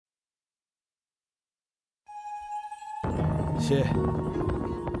Yeah,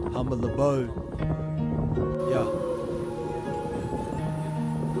 humble abode. Yeah.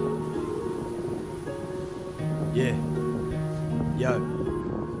 Yeah.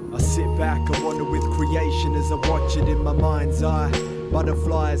 Yo. I sit back and wonder with creation as I watch it in my mind's eye.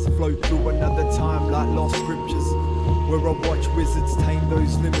 Butterflies float through another time like lost scriptures, where I watch wizards tame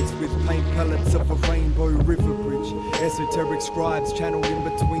those limits with paint pellets of a rainbow river bridge. Esoteric scribes channeled in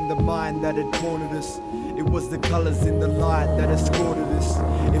between the mind that had cornered us. It was the colours in the light that escorted us.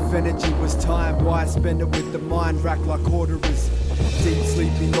 If energy was time, why spend it with the mind racked like orderers? Deep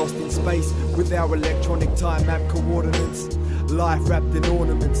sleeping, lost in space with our electronic time map coordinates. Life wrapped in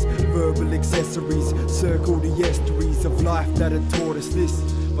ornaments, verbal accessories, circle the estuaries of life that had taught us this.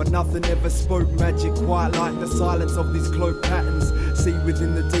 But nothing ever spoke magic quite like the silence of these cloak patterns. See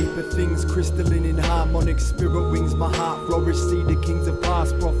within the deeper things, crystalline in harmonic spirit wings. My heart flourish, see the kings of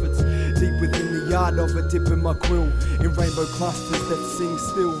past prophets. Deep within the yard of a dip in my quill, in rainbow clusters that sing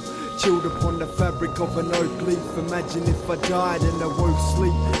still. Chilled upon the fabric of an oak leaf. Imagine if I died and awoke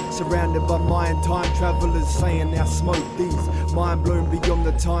sleep, surrounded by mind time travelers saying now smoke these. Mind blown beyond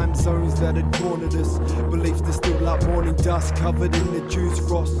the time zones that had cornered us. Beliefs distilled like morning dust covered in the dews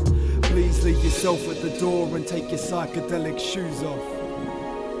frost. Please leave yourself at the door and take your psychedelic shoes off.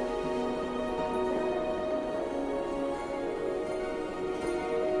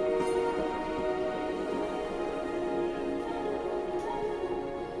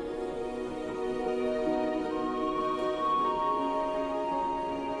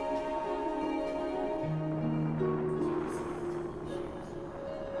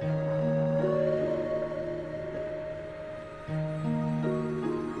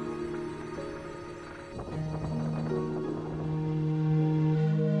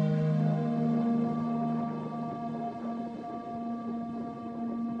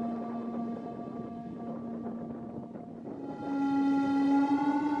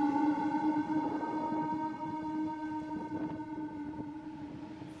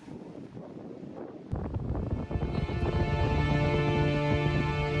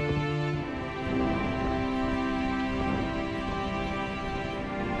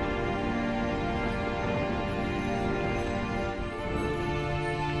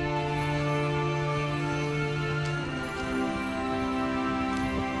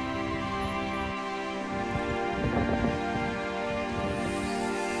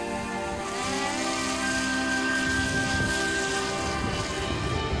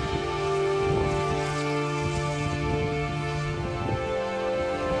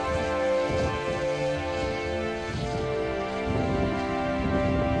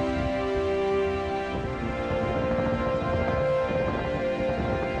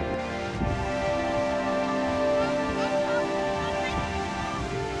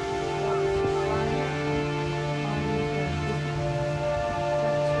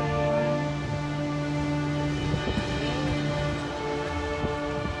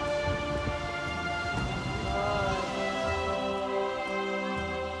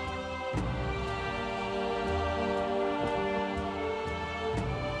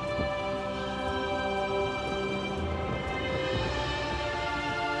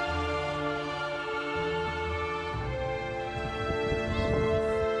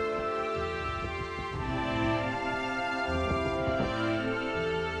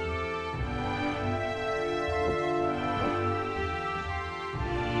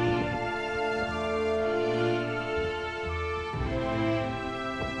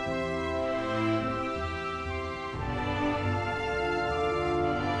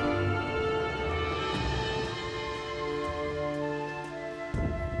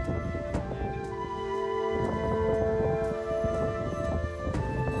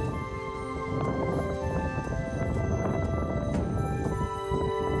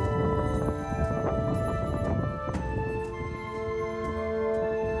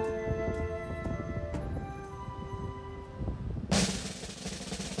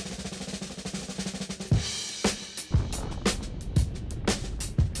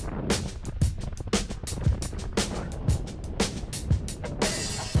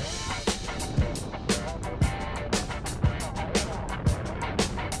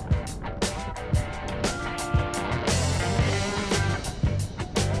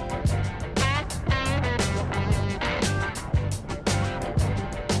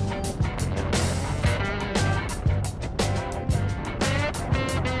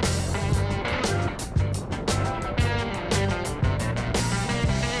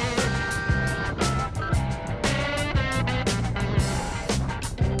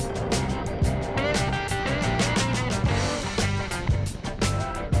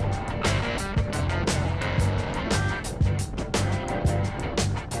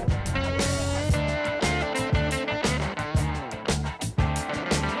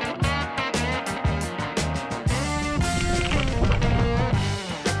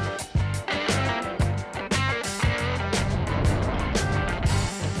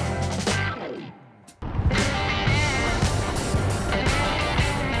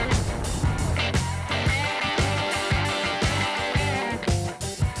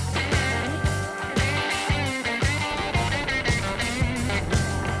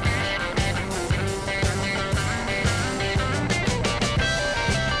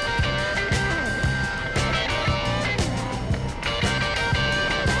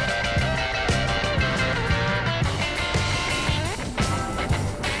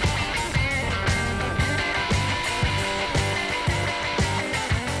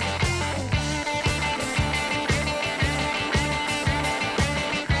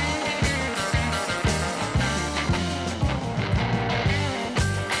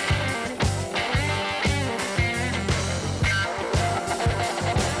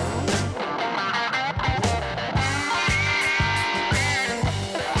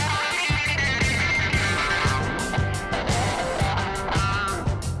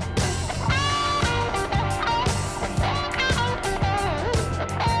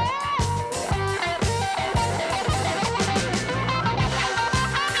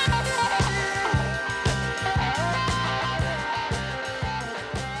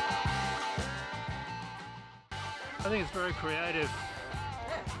 So creative.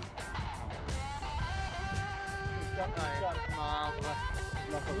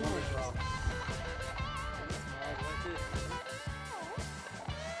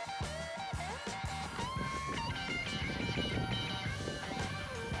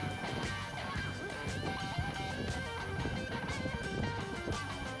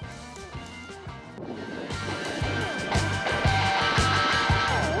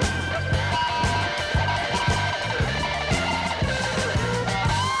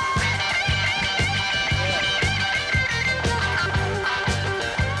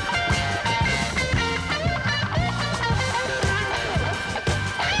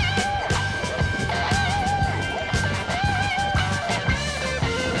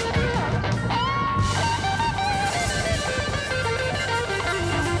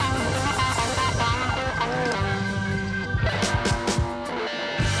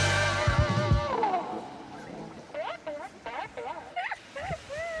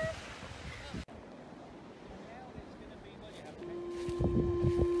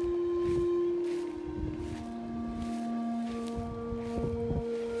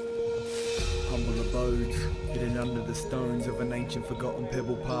 Humble abodes, hidden under the stones of an ancient forgotten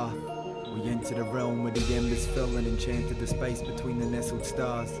pebble path. We entered a realm where the embers fell and enchanted the space between the nestled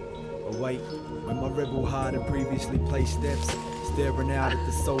stars. Awake, when my rebel heart had previously placed steps, staring out at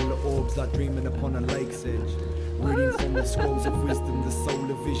the solar orbs like dreaming upon a lake's edge. Reading from the scrolls of wisdom, the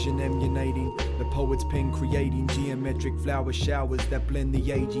solar vision emanating, the poet's pen creating geometric flower showers that blend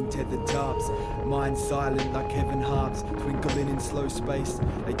the aging tethered tarps. Mind silent like heaven harps, twinkling in slow space.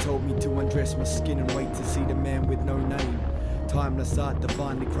 They told me to undress my skin and wait to see the man with no name. Timeless art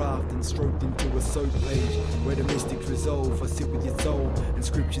divinely crafted and stroked into a soap page where the mystics resolve. I sit with your soul and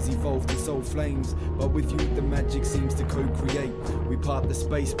scriptures evolve to soul flames, but with you the magic seems to co-create. We part the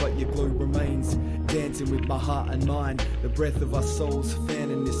space but your glow remains, dancing with my heart and mind. The breath of our souls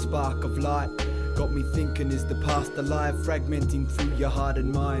fanning this spark of light. Got me thinking, is the past alive? Fragmenting through your heart and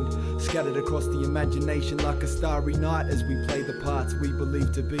mind, scattered across the imagination like a starry night as we play the parts we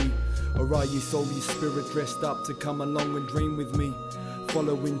believe to be. Or are you soul, your spirit dressed up to come along and dream with me?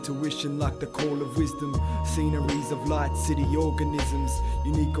 Follow intuition like the call of wisdom. Sceneries of light, city organisms,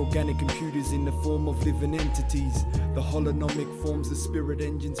 unique organic computers in the form of living entities. The holonomic forms of spirit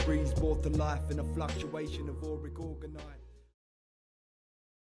engines breathe forth to life in a fluctuation of auric organite.